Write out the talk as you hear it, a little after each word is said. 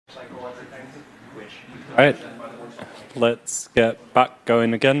Right, let's get back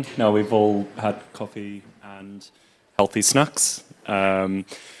going again. Now we've all had coffee and healthy snacks.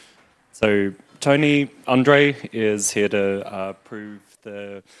 So Tony, Andre is here to prove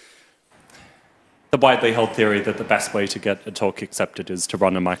the widely held theory that the best way to get a talk accepted is to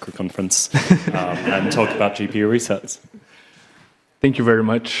run a microconference and talk about GPU resets. Thank you very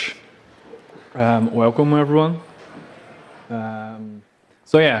much. Welcome, everyone. I'm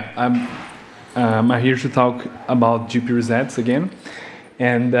here to talk about GPU resets again,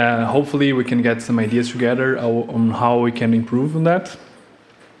 and hopefully we can get some ideas together on how we can improve on that.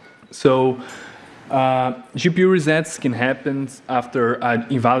 So, GPU resets can happen after an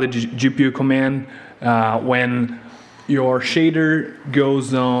invalid GPU command when your shader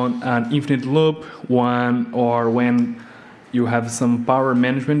goes on an infinite loop, or when you have some power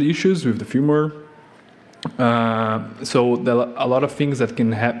management issues with the firmware. So there are a lot of things that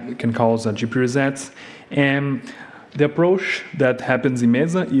can cause GPU resets, and the approach that happens in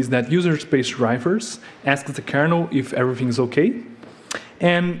Mesa is that userspace drivers ask the kernel if everything's okay,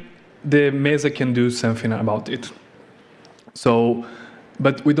 and the Mesa can do something about it. So,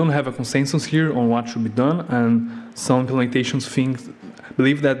 but we don't have a consensus here on what should be done, and some implementations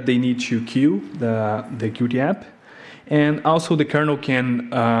believe that they need to kill the Qt app, and also the kernel can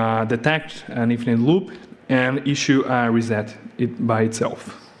detect an infinite loop and issue a reset by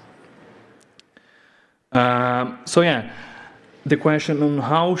itself. The question on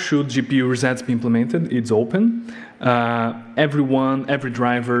how should GPU resets be implemented, it's open. Every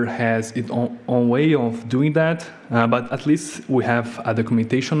driver has its own way of doing that, but at least we have a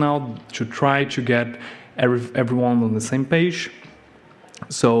documentation now to try to get everyone on the same page.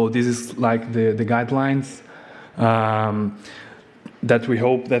 So this is like the guidelines that we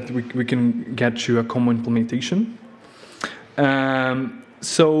hope that we can get to a common implementation.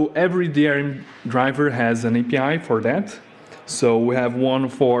 So every DRM driver has an API for that. So we have one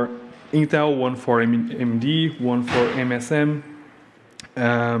for Intel, one for AMD, one for MSM.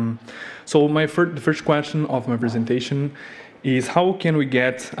 So the first question of my presentation is how can we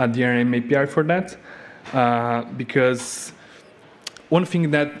get a DRM API for that? Because one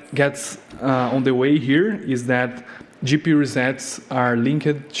thing that gets on the way here is that GPU resets are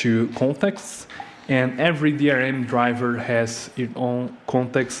linked to contexts, and every DRM driver has its own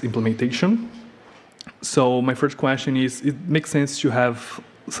context implementation. So my first question is, it makes sense to have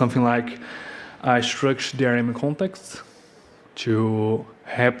something like a structured DRM context to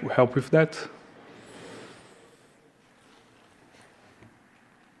help with that?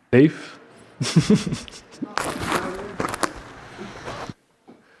 Dave?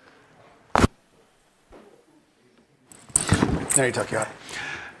 There you talk,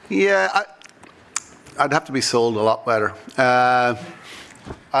 yeah. I'd have to be sold a lot better.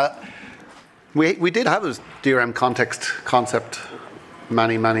 We did have a DRM concept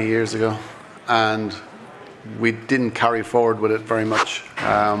many years ago, and we didn't carry forward with it very much.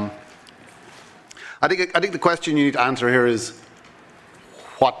 I think the question you need to answer here is,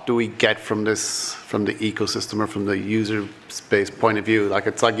 what do we get from this, from the ecosystem or from the user space point of view?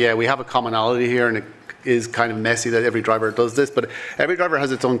 It's like, yeah, we have a commonality here, and it is kind of messy that every driver does this, but every driver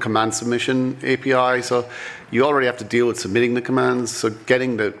has its own command submission API, so you already have to deal with submitting the commands, so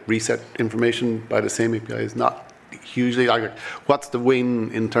getting the reset information by the same API is not hugely, what's the win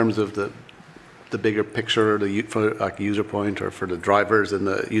in terms of the bigger picture, for like user point or for the drivers in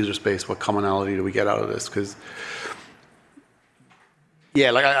the user space, what commonality do we get out of this? Because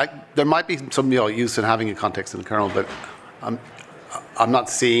yeah, there might be some use in having a context in the kernel, but I'm not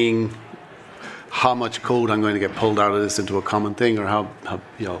seeing how much code I'm going to get pulled out of this into a common thing, or how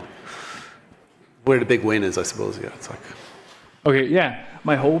where the big win is, I suppose. Yeah, it's like. Okay, yeah.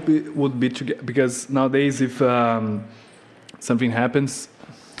 My hope would be to get, because nowadays if something happens.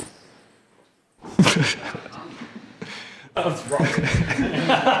 That was wrong.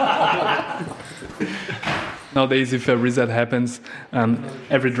 Nowadays, if a reset happens,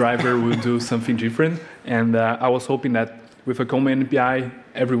 every driver will do something different, and I was hoping that with a common API,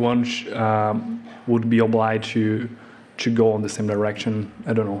 everyone would be obliged to go in the same direction.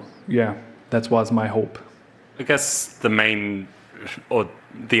 I don't know. Yeah, that was my hope. I guess the main, or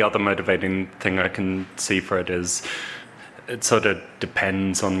the other motivating thing I can see for it is it sort of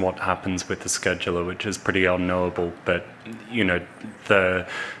depends on what happens with the scheduler, which is pretty unknowable. But,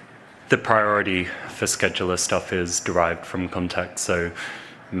 the priority for scheduler stuff is derived from context. So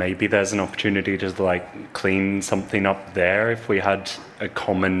maybe there's an opportunity to clean something up there if we had a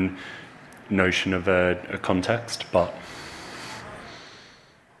common notion of a context, but.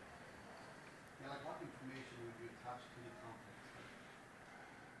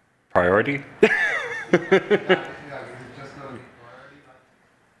 Priority?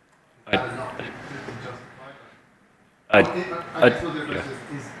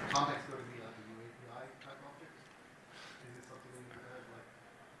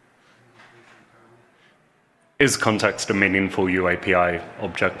 Is context a meaningful UAPI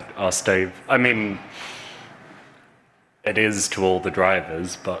object? Asked Dave. I mean, it is to all the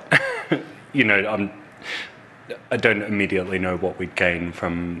drivers, but you know, I don't immediately know what we'd gain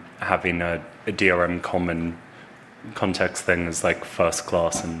from having a DRM common context thing as like first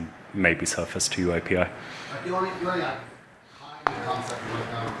class and maybe surface to UAPI. The only concept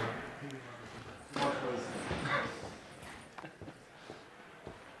right now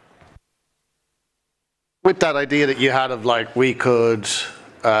with that idea that you had of like we could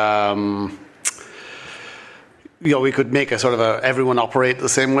we could make a sort of everyone operate the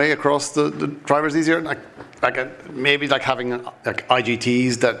same way across the drivers easier, maybe like having like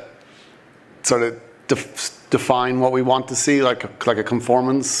IGTs that sort of define what we want to see, like a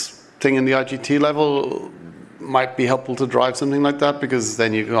conformance thing in the IGT level might be helpful to drive something like that, because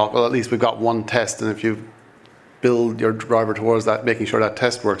then well, at least we've got one test, and if you build your driver towards that, making sure that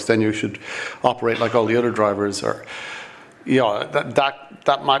test works, then you should operate like all the other drivers. Or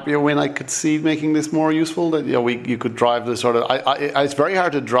that might be a win I could see making this more useful. That you could drive the sort of it's very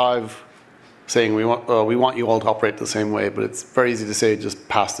hard to drive saying we want you all to operate the same way, but it's very easy to say just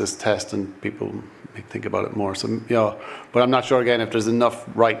pass this test and people may think about it more. So but I'm not sure again if there's enough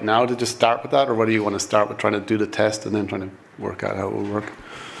right now to just start with that, or whether you want to start with trying to do the test and then trying to work out how it will work.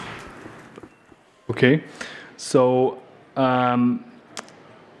 Okay. So,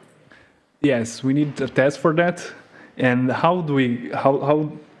 yes, we need a test for that. And how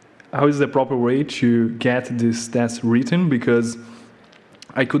is the proper way to get this test written? Because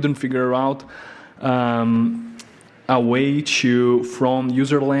I couldn't figure out a way from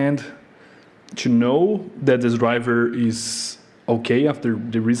user land to know that this driver is okay after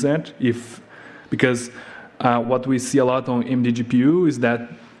the reset. Because what we see a lot on AMD GPU is that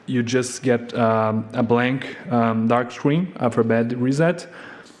you just get a blank dark screen after a bad reset.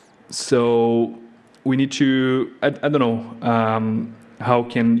 So we need to, I don't know, how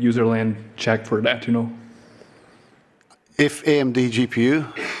can userland check for that, If AMD GPU,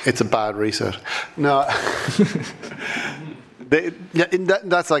 it's a bad reset. No,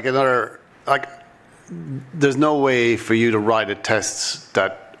 that's like another, there's no way for you to write a test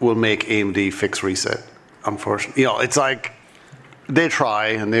that will make AMD fix reset, unfortunately. It's like, they try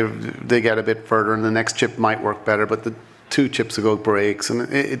and they get a bit further, and the next chip might work better, but the 2 chips ago breaks,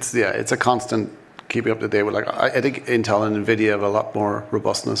 and it's a constant keeping up to date with. I think Intel and Nvidia have a lot more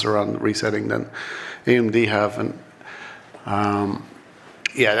robustness around resetting than AMD have, and I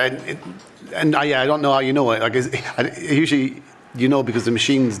don't know how you know it. Usually because the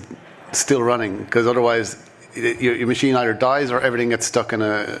machine's still running, because otherwise your machine either dies or everything gets stuck in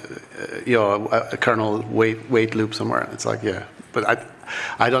a kernel wait loop somewhere. It's like but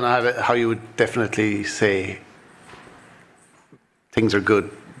I don't know how you would definitely say things are good,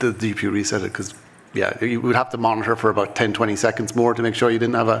 the GPU reset it, because you would have to monitor for about 10-20 seconds more to make sure you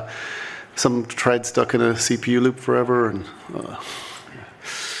didn't have some thread stuck in a CPU loop forever, and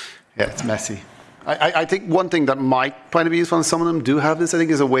it's messy. I think one thing that might find to be useful, and some of them do have this, I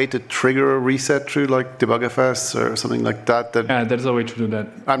think, is a way to trigger a reset through like debugfs or something like that. Yeah, there's a way to do that.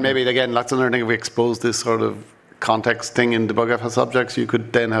 And maybe again, that's another thing. If we expose this sort of context thing in debugfs objects, you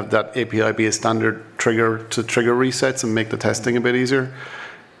could then have that API be a standard trigger to trigger resets and make the testing a bit easier.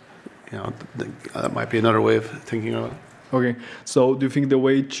 That might be another way of thinking about it. Okay, so do you think the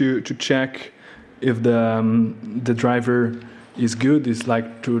way to check if the driver is good is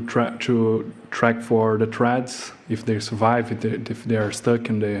like to track for the threads, if they survive, if they are stuck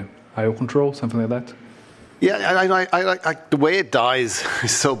in the I/O control, something like that? Yeah, I like the way it dies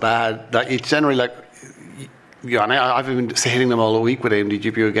is so bad that it's generally and I've been hitting them all week with AMD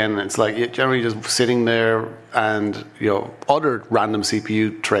GPU again, and it's like you're generally just sitting there, and other random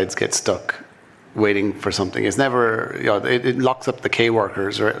CPU threads get stuck waiting for something. It's never it locks up the K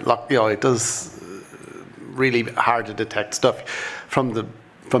workers, or it does really hard to detect stuff from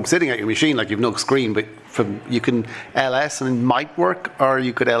sitting at your machine, like you've no screen, but you can LS and it might work, or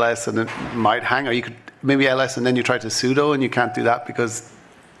you could LS and it might hang, or you could maybe LS and then you try to sudo and you can't do that because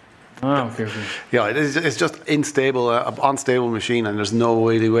okay. It's just unstable machine, and there's no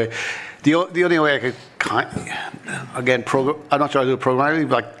way the only way I could again I'm not sure I do it programmatically,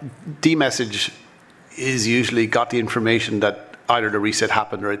 but dmessage is usually got the information that either the reset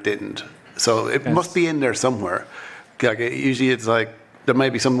happened or it didn't. So it must be in there somewhere. Usually it's like there may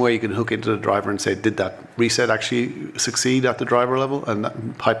be some way you can hook into the driver and say, did that reset actually succeed at the driver level,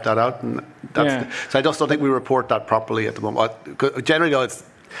 and pipe that out. And so I just don't think we report that properly at the moment. Generally, though,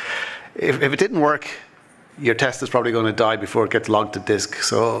 if it didn't work, your test is probably going to die before it gets logged to disk.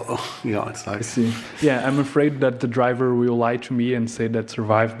 So, it's like... I see. Yeah, I'm afraid that the driver will lie to me and say that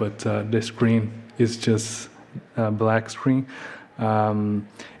survived, but the screen is just a black screen.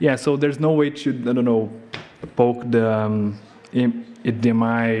 So there's no way to, poke the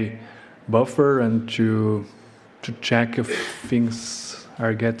HDMI buffer and to check if things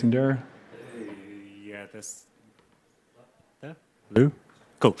are getting there. There? Blue?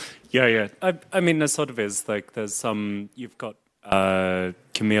 Cool. Yeah. I mean, there sort of is. Like, there's some... You've got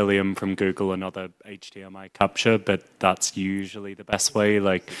Chameleon from Google and other HDMI capture, but that's usually the best way.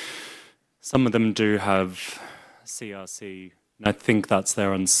 Like, some of them do have CRC. And I think that's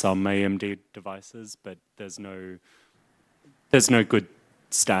there on some AMD devices, but there's no good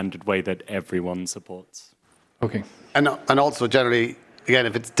standard way that everyone supports. Okay. And also, generally, again,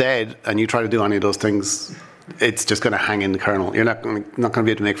 if it's dead and you try to do any of those things, it's just going to hang in the kernel. You're not going to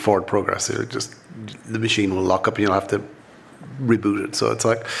be able to make forward progress. The machine will lock up and you'll have to reboot it. So it's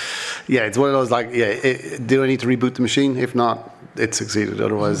like, it's one of those like, do I need to reboot the machine? If not, it succeeded.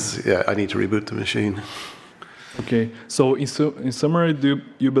 Otherwise, I need to reboot the machine. Okay, so in summary, do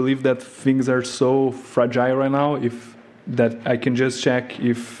you believe that things are so fragile right now that I can just check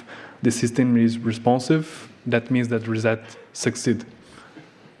if the system is responsive? That means that reset succeed.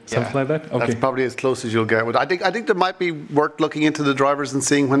 Something like that? Okay. That's probably as close as you'll get. I think there might be worth looking into the drivers and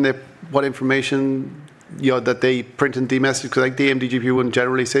seeing what information that they print and demessage, because like the AMD GPU one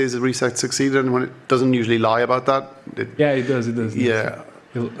generally says the reset succeeded, and when it doesn't usually lie about that. It does. Yeah.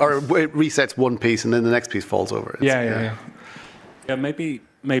 Or it resets one piece and then the next piece falls over. Yeah, maybe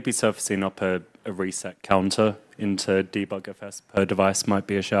surfacing up a reset counter into debugfs per device might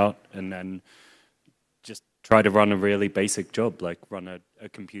be a shout, and then just try to run a really basic job, like run a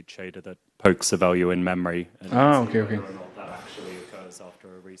compute shader that pokes a value in memory. And okay. Whether or not that actually occurs after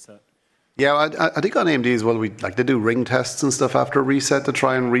a reset. Yeah, I think on AMD as well, they do ring tests and stuff after a reset to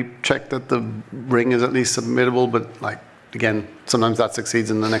try and recheck that the ring is at least submittable, but again, sometimes that succeeds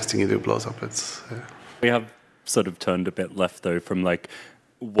and the next thing you do blows up. We have sort of turned a bit left, though, from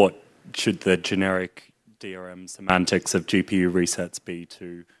what should the generic DRM semantics of GPU resets be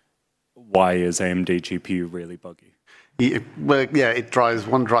to why is AMD GPU really buggy?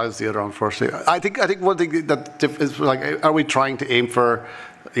 One drives the other, unfortunately. I think one thing that is are we trying to aim for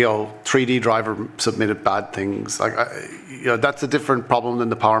 3D driver submitted bad things? That's a different problem than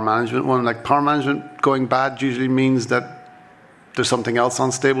the power management one. Like, power management going bad usually means that there's something else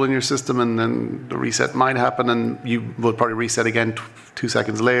unstable in your system, and then the reset might happen, and you will probably reset again 2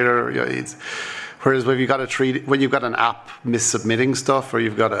 seconds later. Whereas when you've got an app missubmitting stuff, or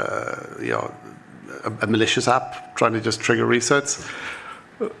you've got a malicious app trying to just trigger resets,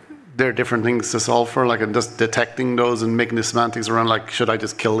 there are different things to solve for, and just detecting those and making the semantics around, should I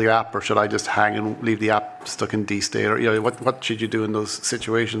just kill the app, or should I just hang and leave the app stuck in D state, or what should you do in those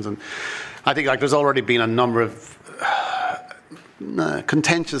situations? And I think there's already been a number of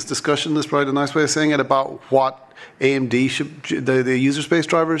contentious discussion, is probably the nice way of saying it, about what AMD the user space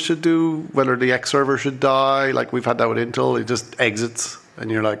drivers should do, whether the X server should die. We've had that with Intel, it just exits,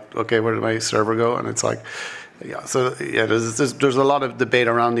 and you're like, okay, where did my server go? And it's there's a lot of debate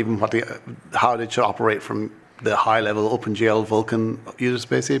around even how they should operate from the high level OpenGL Vulkan user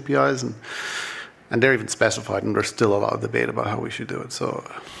space APIs, and they're even specified, and there's still a lot of debate about how we should do it. So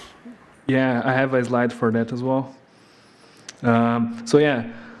yeah, I have a slide for that as well.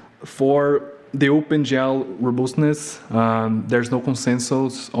 For the OpenGL robustness, there's no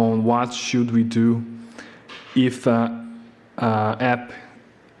consensus on what should we do if app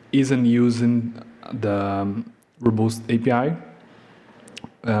isn't using the robust API.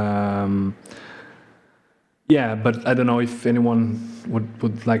 But I don't know if anyone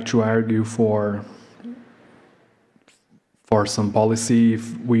would like to argue for some policy,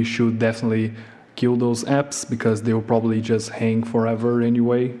 if we should definitely kill those apps because they will probably just hang forever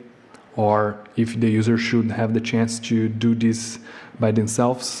anyway, or if the user should have the chance to do this by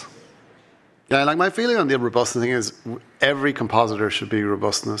themselves. Yeah, my feeling on the robustness thing is every compositor should be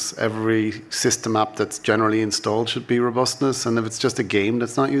robustness. Every system app that's generally installed should be robustness. And if it's just a game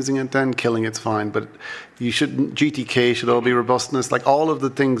that's not using it, then killing it's fine. But GTK should all be robustness. All of the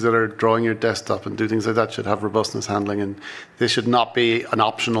things that are drawing your desktop and do things like that should have robustness handling. And this should not be an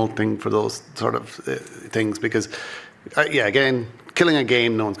optional thing for those sort of things. Because, again, killing a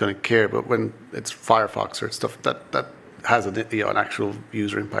game, no one's going to care. But when it's Firefox or stuff, that has an actual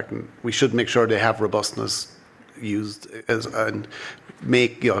user impact, and we should make sure they have robustness used and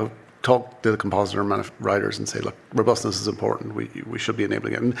talk to the compositor writers and say, look, robustness is important. We should be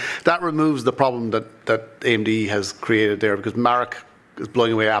enabling it. And that removes the problem that AMD has created there, because Marek is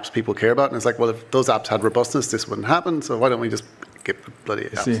blowing away apps people care about. And it's like, well, if those apps had robustness, this wouldn't happen. So why don't we just get the bloody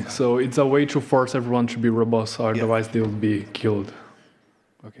apps? See, so it's a way to force everyone to be robust, otherwise they will be killed.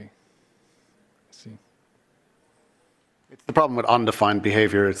 Okay. See. It's the problem with undefined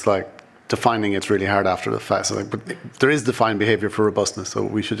behavior. It's like defining it's really hard after the fact. So but there is defined behavior for robustness, so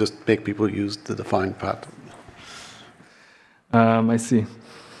we should just make people use the defined path. I see.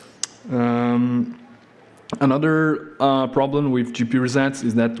 Another problem with GPU resets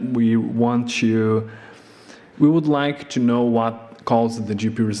is that we would like to know what caused the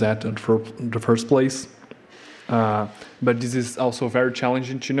GPU reset in the first place. But this is also very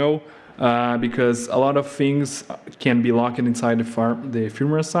challenging to know because a lot of things can be locked inside the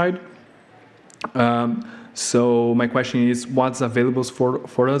firmware side. So my question is, what's available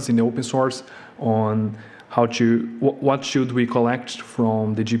for us in the open source on what should we collect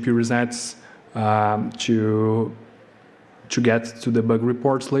from the GPU resets to get to the bug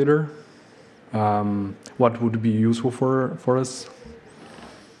reports later? What would be useful for us?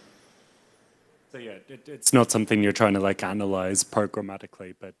 So yeah, it's not something you're trying to like analyze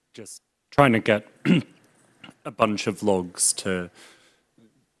programmatically, but just trying to get a bunch of logs to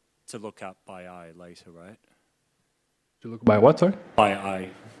look at by eye later, right? To look by what, sorry? By eye.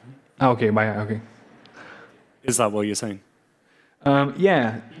 Okay, by eye, okay. Is that what you're saying?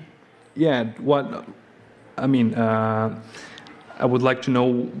 Yeah. What I mean, I would like to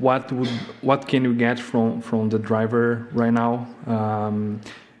know what can you get from the driver right now.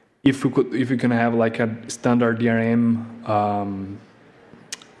 If we can have like a standard DRM,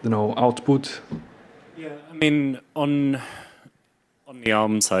 output. Yeah, I mean on the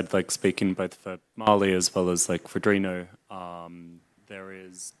ARM side, like speaking both for Mali as well as like for Drino, there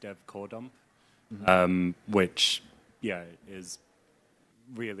is dev core dump, which is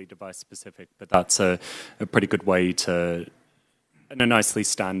really device specific, but that's a pretty good way to, in a nicely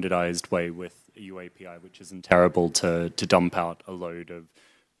standardized way with a UAPI, which isn't terrible, to dump out a load of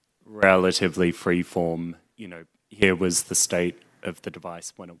relatively free form, here was the state of the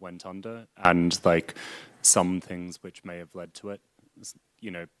device when it went under, and like some things which may have led to it.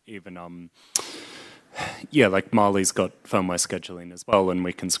 Even like Mali's got firmware scheduling as well, and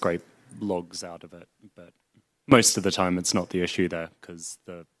we can scrape logs out of it, but most of the time it's not the issue there because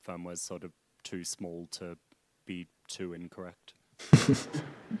the firmware's sort of too small to be too incorrect.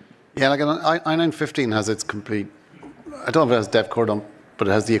 Yeah, like i9-15 has its complete, I don't know if it has dev core dump, but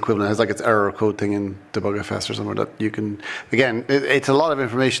it has the equivalent. It has like its error code thing in debugfs or somewhere that you can, again, it's a lot of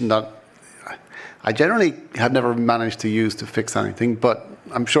information that I generally have never managed to use to fix anything, but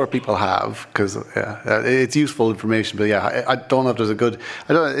I'm sure people have, because it's useful information. But yeah, I don't know if there's a good,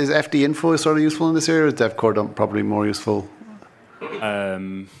 I don't know, is FD info sort of useful in this area, or is dev core dump probably more useful?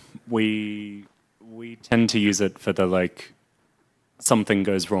 We tend to use it for the like, something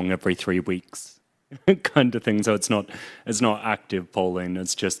goes wrong every 3 weeks kind of thing. So it's not active polling.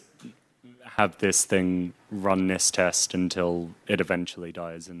 It's just have this thing run this test until it eventually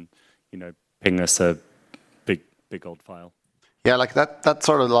dies, and ping us a big old file. Yeah, like that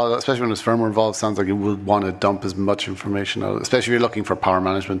sort of, especially when there's firmware involved, sounds like you would want to dump as much information out, especially if you're looking for power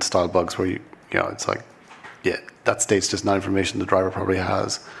management style bugs where it's like, yeah, that state's just not information the driver probably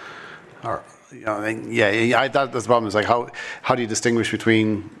has. Or, that's the problem. Is like how do you distinguish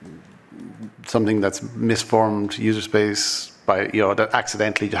between something that's misformed user space by, that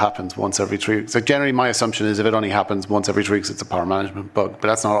accidentally happens once every 3 weeks. So generally my assumption is if it only happens once every 3 weeks, it's a power management bug, but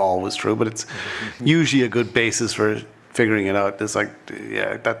that's not always true, but it's usually a good basis for figuring it out. It's like,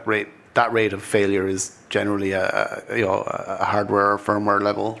 that rate of failure is generally a hardware or firmware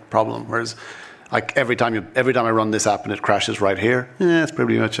level problem, whereas like every time I run this app and it crashes right here, it's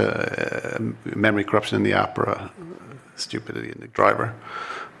pretty much a memory corruption in the app or a stupidity in the driver.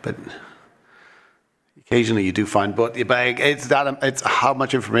 But occasionally you do find, but it's how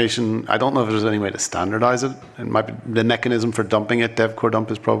much information. I don't know if there's any way to standardize it. It might be the mechanism for dumping it. Dev core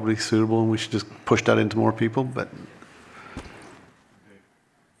dump is probably suitable, and we should just push that into more people. But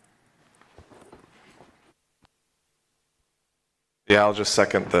yeah, I'll just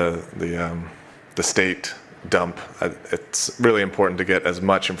second the state dump. It's really important to get as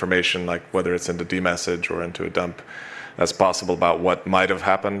much information, like whether it's into dmessage or into a dump, as possible about what might have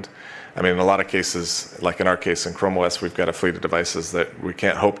happened. I mean, in a lot of cases, like in our case in Chrome OS, we've got a fleet of devices that we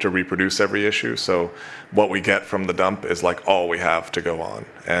can't hope to reproduce every issue. So what we get from the dump is like all we have to go on.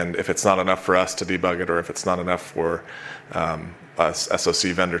 And if it's not enough for us to debug it, or if it's not enough for a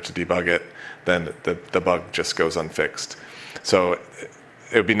SoC vendor to debug it, then the bug just goes unfixed. So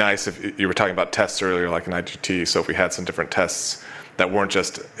it would be nice if you were talking about tests earlier, like an IGT. So if we had some different tests that weren't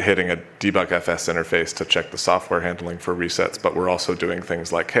just hitting a debug.fs interface to check the software handling for resets, but we're also doing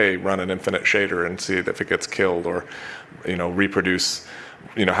things like, hey, run an infinite shader and see if it gets killed, or reproduce,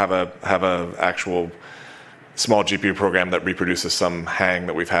 have a actual small GPU program that reproduces some hang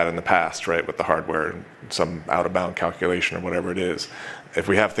that we've had in the past, right, with the hardware, some out-of-bound calculation or whatever it is. If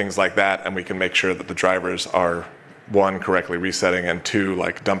we have things like that, and we can make sure that the drivers are, one, correctly resetting, and two,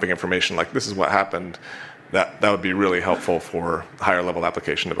 like dumping information like this is what happened, that would be really helpful for higher level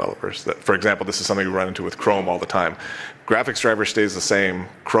application developers. That, for example, this is something we run into with Chrome all the time. Graphics driver stays the same.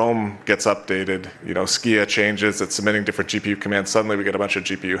 Chrome gets updated. Skia changes. It's submitting different GPU commands. Suddenly we get a bunch of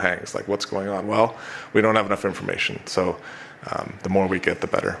GPU hangs. Like, what's going on? Well, we don't have enough information. So the more we get, the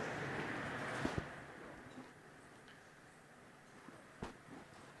better.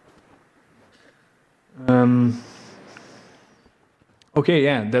 Okay,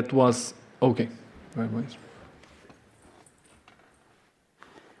 yeah, that was okay.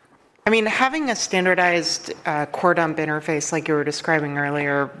 I mean, having a standardized core dump interface like you were describing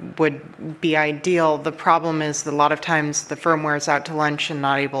earlier would be ideal. The problem is that a lot of times the firmware is out to lunch and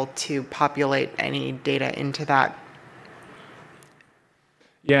not able to populate any data into that.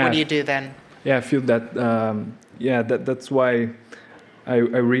 Yeah. What do you do then? Yeah, I feel that. That's why I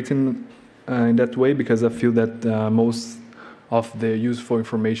written in that way, because I feel that most of the useful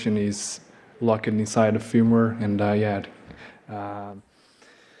information is locked inside the firmware, and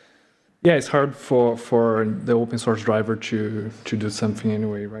it's hard for the open source driver to do something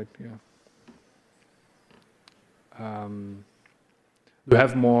anyway, right? Yeah. Do you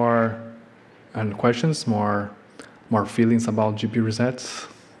have more questions, more feelings about GPU resets?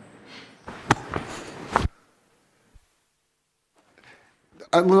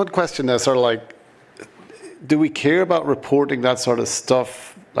 One question is sort of like, do we care about reporting that sort of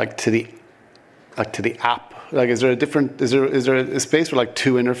stuff to the app? Like, is there a space for like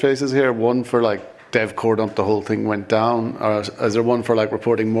two interfaces here? One for like dev core dump, the whole thing went down, or is there one for like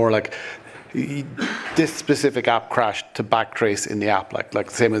reporting more like this specific app crashed to backtrace in the app, like the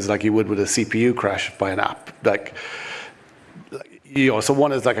same as like you would with a CPU crash by an app, so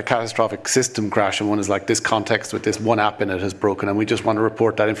one is like a catastrophic system crash, and one is like this context with this one app in it has broken, and we just want to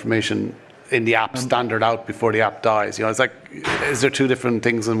report that information in the app standard out before the app dies. It's like, is there two different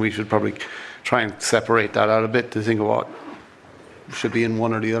things, and we should probably try and separate that out a bit to think of what should be in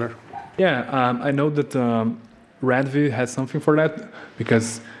one or the other? Yeah, I know that Radvi has something for that,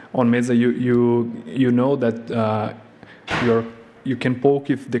 because on Mesa you know that you can poke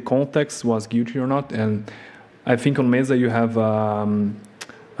if the context was guilty or not, and I think on Mesa you have an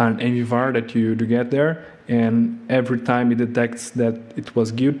MVVAR that you get there, and every time it detects that it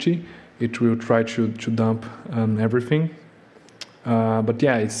was guilty, it will try to dump everything. But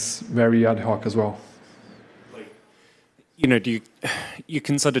yeah, it's very ad hoc as well. Do you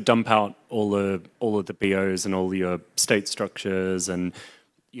can sort of dump out all of the BOs and all your state structures, and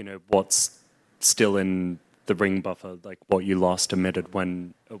what's still in the ring buffer, like what you last emitted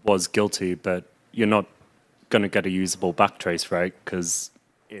when it was guilty, but you're not going to get a usable backtrace, right? Because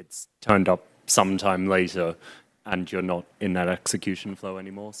it's turned up sometime later, and you're not in that execution flow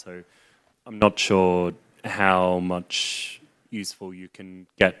anymore. So I'm not sure how much useful you can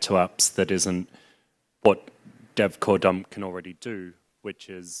get to apps that isn't what dev core dump can already do, which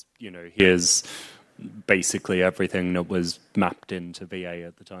is, here's basically everything that was mapped into VA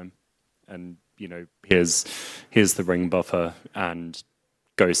at the time. And, here's the ring buffer, and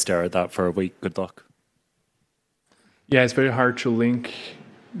go stare at that for a week. Good luck. Yeah, it's very hard to link.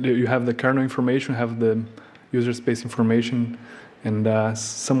 You have the kernel information, have the user space information, and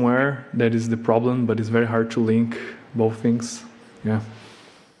somewhere that is the problem, but it's very hard to link both things. Yeah.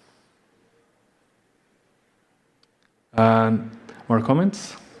 More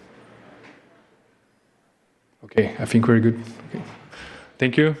comments? Okay, I think we're good. Okay.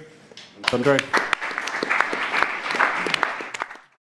 Thank you. Andre.